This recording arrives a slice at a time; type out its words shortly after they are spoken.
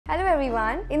Hello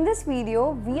everyone, in this video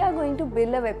we are going to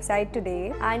build a website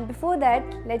today, and before that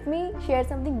let me share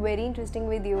something very interesting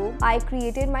with you. I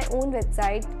created my own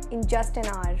website in just an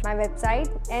hour. My website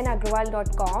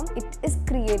nagrawal.com, it is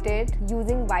created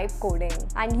using vibe coding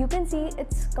and you can see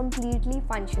it's completely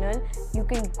functional. You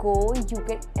can go, you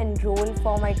can enroll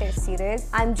for my test series.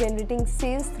 I'm generating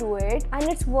sales through it and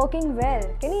it's working well.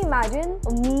 Can you imagine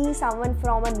me, someone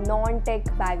from a non-tech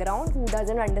background who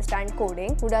doesn't understand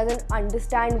coding, who doesn't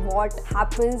understand what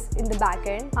happens in the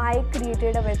backend? I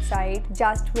created a website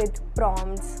just with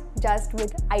prompts, just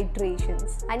with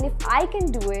iterations, and if I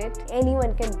can do it,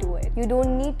 anyone can do it. You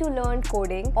don't need to learn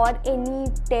coding or any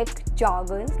tech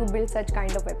jargon to build such kind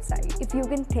of website. If you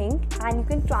can think and you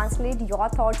can translate your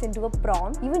thoughts into a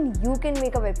prompt, even you can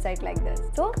make a website like this.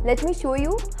 So let me show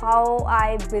you how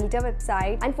I built a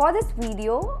website, and for this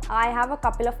video I have a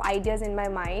couple of ideas in my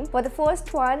mind. For the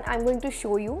first one I'm going to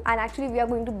show you, and actually we are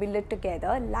going to build it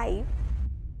together live.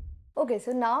 Okay,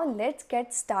 so now let's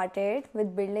get started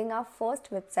with building our first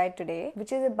website today,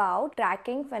 which is about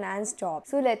tracking finance jobs.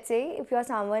 So let's say if you're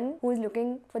someone who is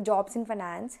looking for jobs in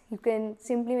finance, you can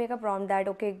simply make a prompt that,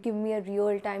 okay, give me a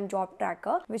real-time job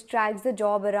tracker which tracks the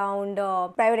job around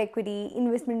private equity,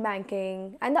 investment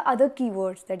banking, and the other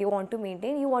keywords that you want to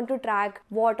maintain. You want to track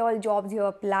what all jobs you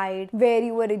applied, where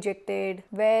you were rejected,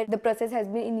 where the process has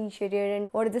been initiated, and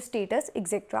what is the status,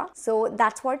 etc. So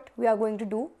that's what we are going to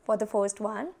do for the first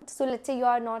one. So let's say you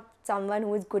are not someone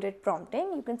who is good at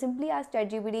prompting. You can simply ask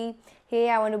ChatGPT, hey,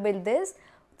 I want to build this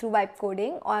through vibe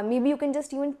coding, or maybe you can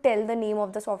just even tell the name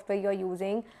of the software you are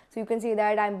using. So you can say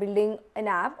that I'm building an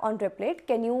app on Replit.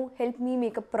 Can you help me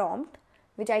make a prompt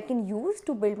which I can use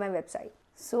to build my website?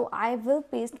 So I will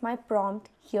paste my prompt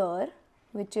here,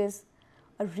 which is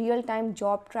a real-time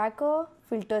job tracker,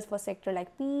 filters for sector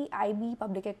like P, IB,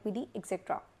 public equity,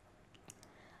 etc.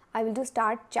 I will just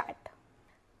start chat.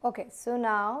 Okay, so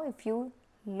now if you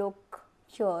look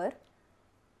here,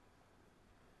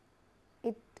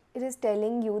 it is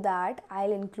telling you that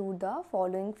I'll include the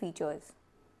following features.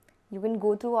 You can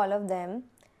go through all of them.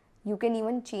 You can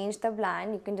even change the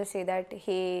plan. You can just say that,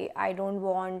 hey, I don't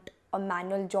want a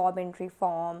manual job entry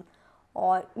form,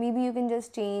 or maybe you can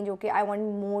just change, okay, I want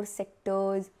more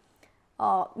sectors.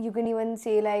 You can even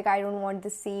say like, I don't want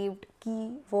the saved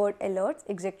keyword alerts,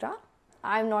 etc.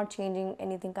 I'm not changing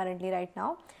anything currently right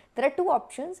now. There are two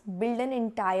options: build an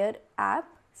entire app,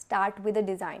 start with a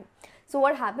design. So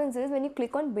what happens is when you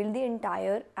click on build the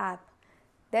entire app,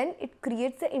 then it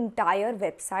creates the entire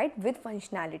website with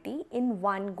functionality in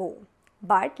one go.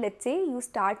 But let's say you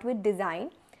start with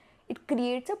design, it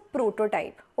creates a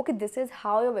prototype. Okay, this is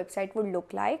how your website would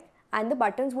look like, and the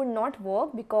buttons would not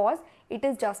work because it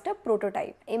is just a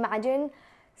prototype. Imagine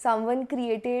someone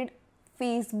created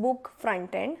Facebook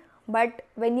front end, but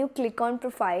when you click on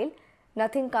profile,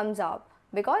 nothing comes up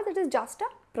because it is just a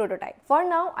prototype. For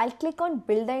now, I'll click on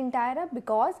build the entire app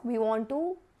because we want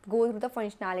to go through the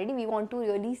functionality. We want to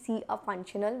really see a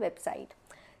functional website.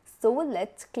 So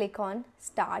let's click on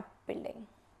start building.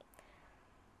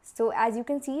 So as you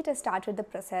can see, it has started the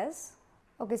process.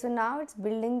 Okay, so now it's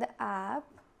building the app,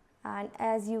 and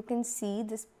as you can see,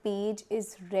 this page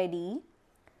is ready.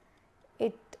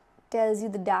 It tells you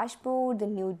the dashboard, the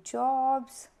new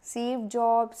jobs, saved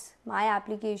jobs, my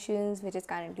applications, which is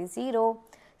currently 0.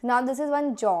 So now this is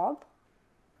one job.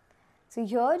 So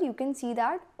here you can see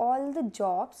that all the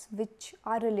jobs which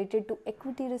are related to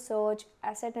equity research,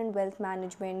 asset and wealth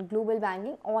management, global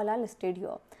banking, all are listed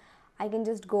here. I can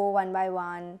just go one by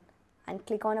one and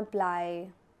click on apply,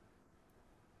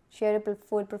 share a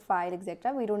full profile,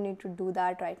 etc. We don't need to do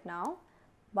that right now,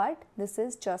 but this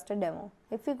is just a demo.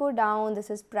 If we go down, this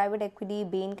is private equity,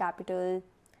 Bain Capital.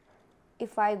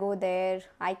 If I go there,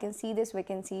 I can see this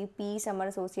vacancy, P Summer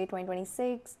Associate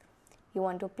 2026. You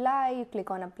want to apply, you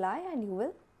click on apply and you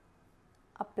will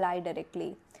apply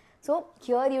directly. So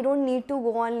here you don't need to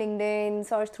go on LinkedIn,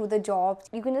 search through the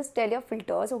jobs. You can just tell your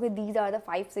filters, okay, these are the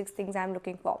 5-6 things I'm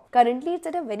looking for. Currently it's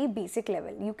at a very basic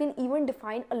level. You can even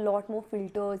define a lot more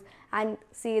filters and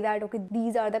say that, okay,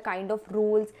 these are the kind of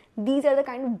roles, these are the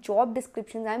kind of job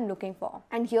descriptions I'm looking for.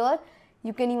 And here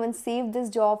you can even save this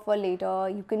job for later.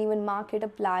 You can even mark it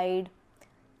applied,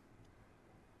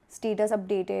 status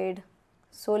updated.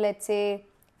 So let's say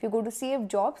if you go to save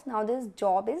jobs, now this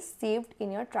job is saved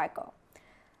in your tracker.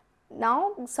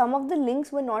 Now some of the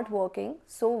links were not working,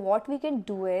 so what we can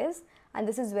do is, and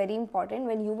this is very important,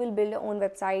 when you will build your own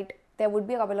website, there would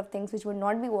be a couple of things which would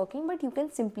not be working, but you can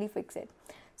simply fix it.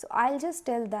 So I'll just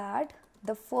tell that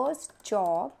the first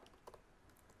job,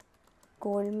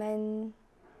 Goldman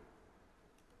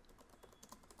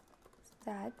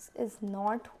Sachs, is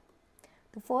not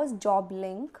the first job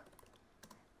link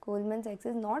Goldman Sachs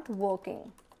is not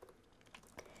working.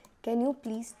 Can you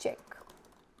please check?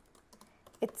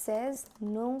 It says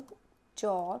no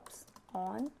jobs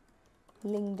on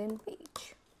LinkedIn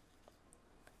page.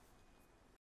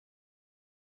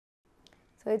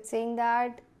 So it's saying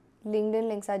that LinkedIn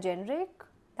links are generic,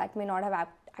 that may not have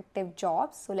active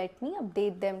jobs. So let me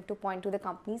update them to point to the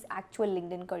company's actual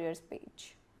LinkedIn careers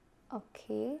page.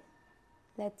 Okay,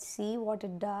 let's see what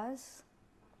it does.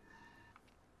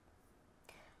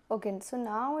 Okay, so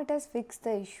now it has fixed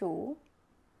the issue.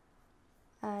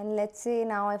 And let's say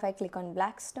now if I click on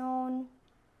Blackstone,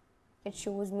 it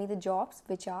shows me the jobs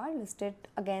which are listed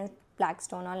against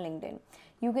Blackstone on LinkedIn.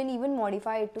 You can even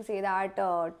modify it to say that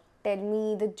tell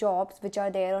me the jobs which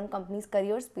are there on company's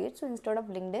careers page. So instead of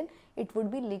LinkedIn, it would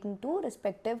be linked to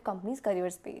respective company's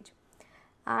careers page.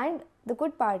 And the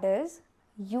good part is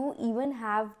you even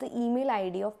have the email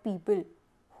ID of people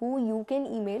who you can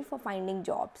email for finding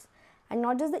jobs. And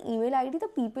not just the email ID, the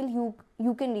people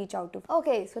you can reach out to.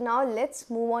 Okay, so now let's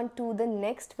move on to the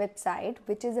next website,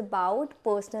 which is about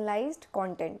personalized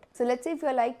content. So let's say if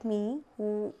you're like me,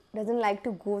 who doesn't like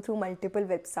to go through multiple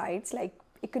websites like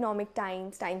Economic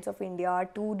Times, Times of India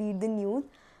to read the news,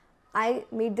 I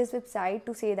made this website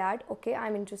to say that, okay,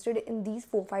 I'm interested in these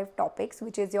 4-5 topics,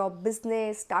 which is your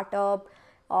business, startup,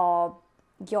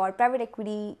 your private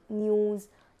equity news,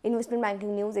 investment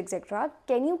banking news, etc.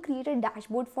 Can you create a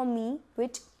dashboard for me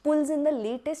which pulls in the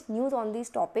latest news on these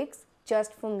topics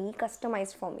just for me,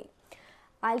 customized for me?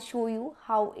 I'll show you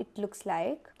how it looks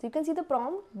like. So you can see the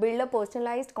prompt, build a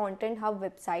personalized content hub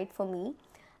website for me.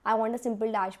 I want a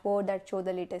simple dashboard that shows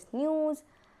the latest news.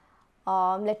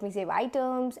 Let me save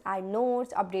items, add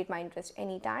notes, update my interest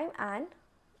anytime, and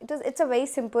it's a very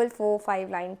simple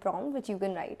 4-5 line prompt which you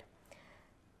can write.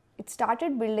 It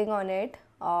started building on it.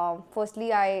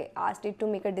 Firstly, I asked it to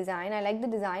make a design. I liked the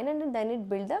design, and then it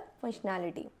built the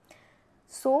functionality.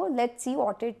 So let's see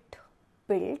what it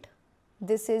built.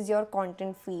 This is your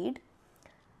content feed.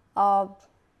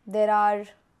 There are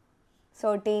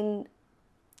some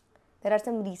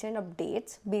recent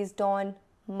updates based on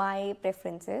my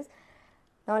preferences.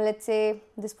 Now let's say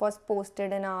this was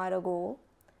posted an hour ago.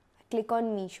 I click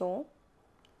on Meesho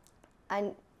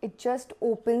and it just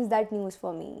opens that news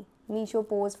for me. Meesho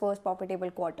posts first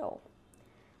profitable quarter.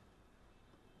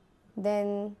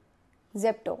 Then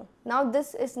Zepto. Now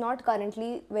this is not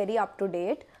currently very up to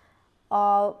date,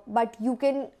 but you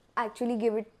can actually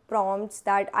give it prompts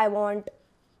that I want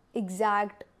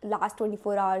exact last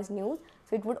 24 hours news.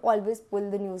 So it would always pull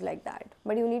the news like that.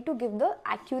 But you need to give the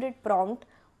accurate prompt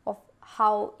of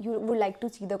how you would like to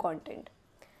see the content.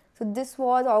 So this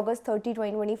was August 30,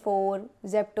 2024.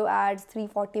 Zepto adds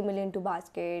 340 million to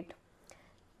basket.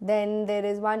 Then there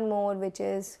is one more which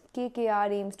is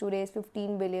KKR aims to raise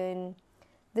 15 billion.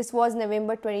 This was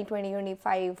November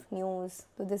 2025 news.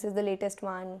 So this is the latest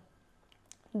one.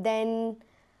 Then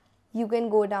you can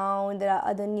go down. There are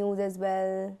other news as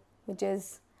well, which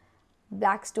is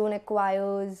Blackstone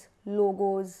acquires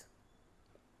logos.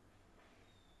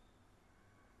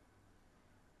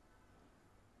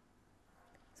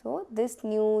 So this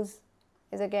news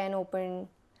is again open.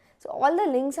 So all the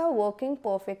links are working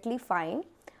perfectly fine.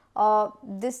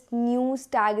 This news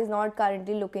tag is not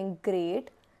currently looking great.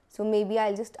 So maybe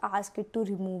I'll just ask it to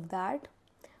remove that.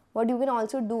 What you can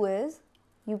also do is,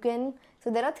 so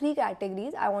there are 3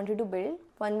 categories I wanted to build.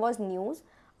 One was news,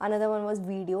 another one was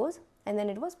videos, and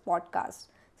then it was podcast.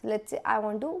 So let's say I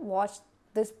want to watch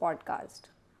this podcast.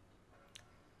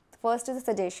 First is a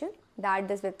suggestion that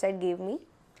this website gave me.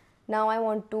 Now I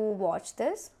want to watch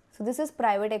this. So this is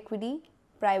private equity,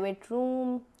 private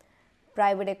room,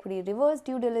 private equity reverse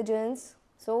due diligence.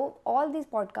 So all these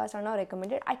podcasts are now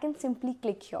recommended. I can simply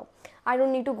click here. I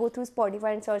don't need to go through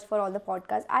Spotify and search for all the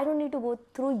podcasts. I don't need to go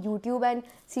through YouTube and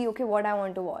see, okay, what I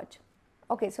want to watch.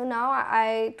 Okay, so now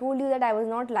I told you that I was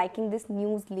not liking this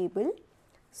news label.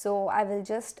 So I will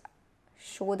just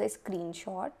show the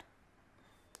screenshot.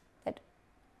 That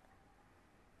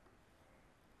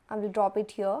I will drop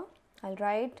it here. I'll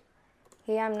write,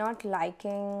 hey, I'm not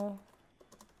liking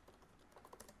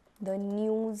the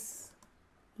news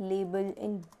label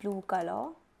in blue color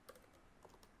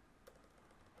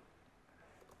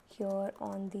here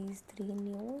on these 3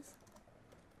 news.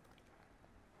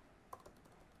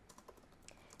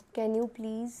 Can you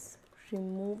please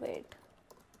remove it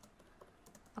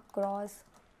across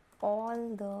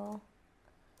all the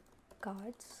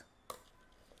cards?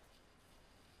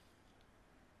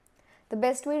 The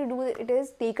best way to do it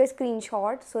is take a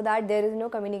screenshot so that there is no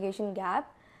communication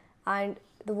gap and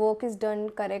the work is done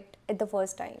correct at the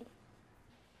first time.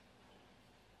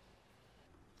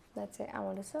 Let's say I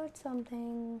want to search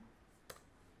something.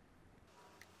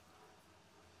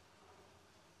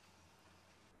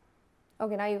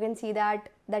 Okay, now you can see that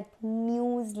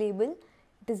news label,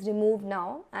 it is removed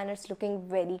now and it's looking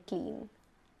very clean.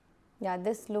 Yeah,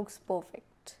 this looks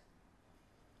perfect.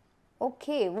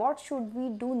 Okay, what should we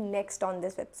do next on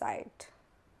this website?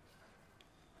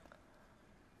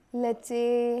 Let's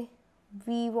say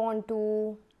we want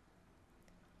to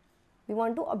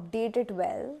update it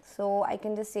well. So I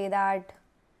can just say that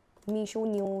Meesho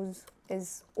news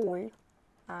is old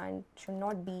and should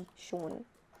not be shown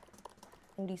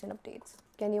in recent updates.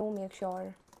 Can you make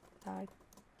sure that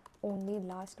only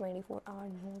last 24-hour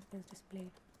news is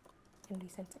displayed in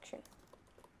recent section?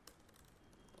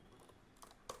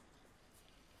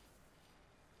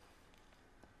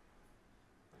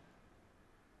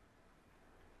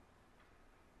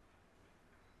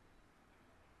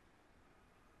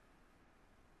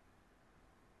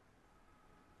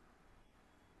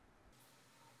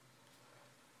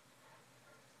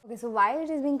 Okay, so while it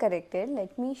is being corrected,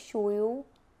 let me show you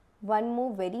one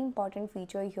more very important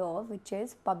feature here, which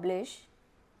is publish.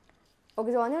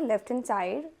 Okay, so on your left hand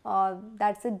side,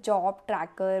 that's the job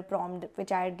tracker prompt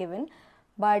which I had given,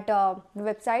 but the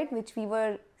website which we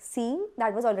were seeing,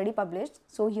 that was already published.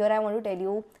 So here I want to tell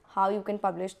you how you can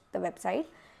publish the website.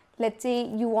 Let's say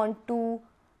you want to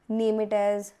name it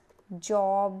as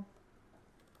job,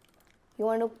 you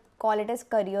want to call it as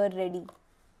career ready.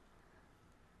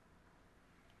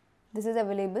 This is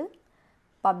available,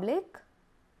 public,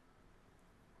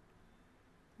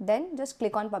 then just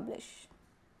click on publish.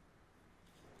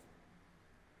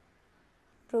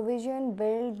 Provision,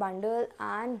 build, bundle,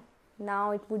 and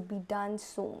now it would be done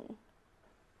soon.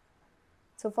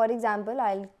 So for example,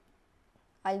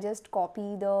 I'll just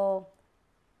copy the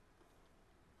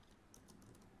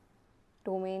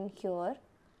domain here,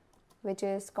 which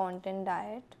is content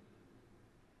diet,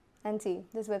 and see,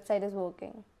 this website is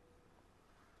working.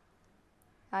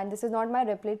 And this is not my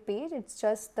Replit page, it's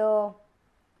just an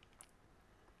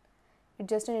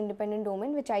independent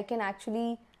domain which I can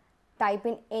actually type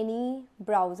in any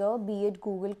browser, be it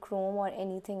Google Chrome or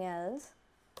anything else.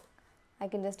 I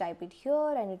can just type it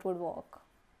here and it would work.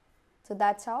 So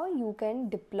that's how you can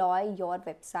deploy your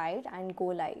website and go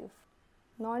live.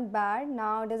 Not bad.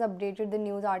 Now it has updated the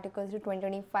news articles to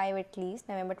 2025, at least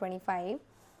November 25.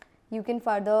 You can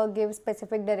further give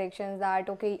specific directions that,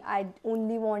 okay, I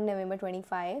only want November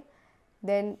 25,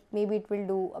 then maybe it will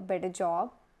do a better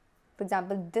job. For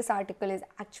example, this article is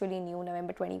actually new,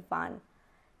 November 21,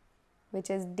 which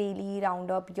is daily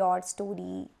roundup, your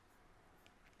story,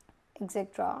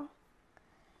 etc.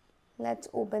 Let's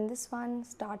open this one,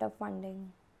 startup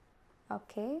funding.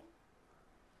 Okay.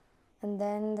 And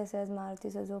then this is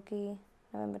Maruti Suzuki,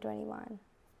 November 21.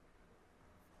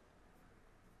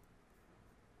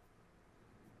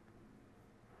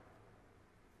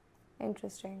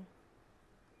 Interesting.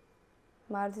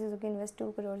 Maruti Suzuki invests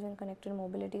 2 crores in connected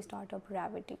mobility startup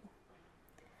Gravity.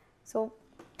 So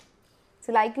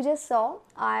like you just saw,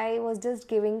 I was just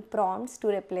giving prompts to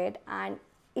Replit and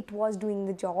it was doing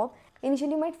the job.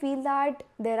 Initially you might feel that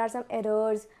there are some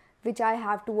errors which I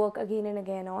have to work again and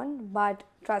again on, but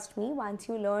trust me, once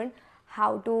you learn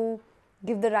how to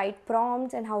give the right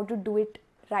prompts and how to do it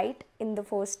right in the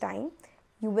first time,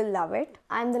 you will love it.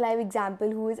 I'm the live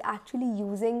example who is actually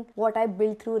using what I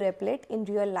built through Replit in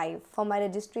real life for my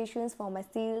registrations, for my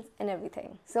sales and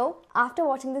everything. So after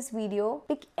watching this video,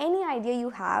 pick any idea you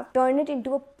have, turn it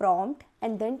into a prompt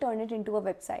and then turn it into a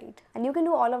website. And you can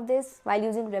do all of this while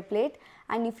using Replit.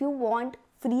 And if you want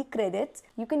free credits,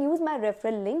 you can use my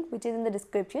referral link which is in the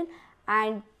description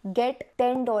and get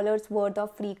 $10 worth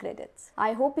of free credits.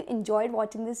 I hope you enjoyed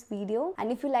watching this video,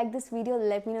 and if you like this video,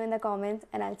 let me know in the comments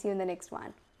and I'll see you in the next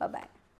one. Bye bye.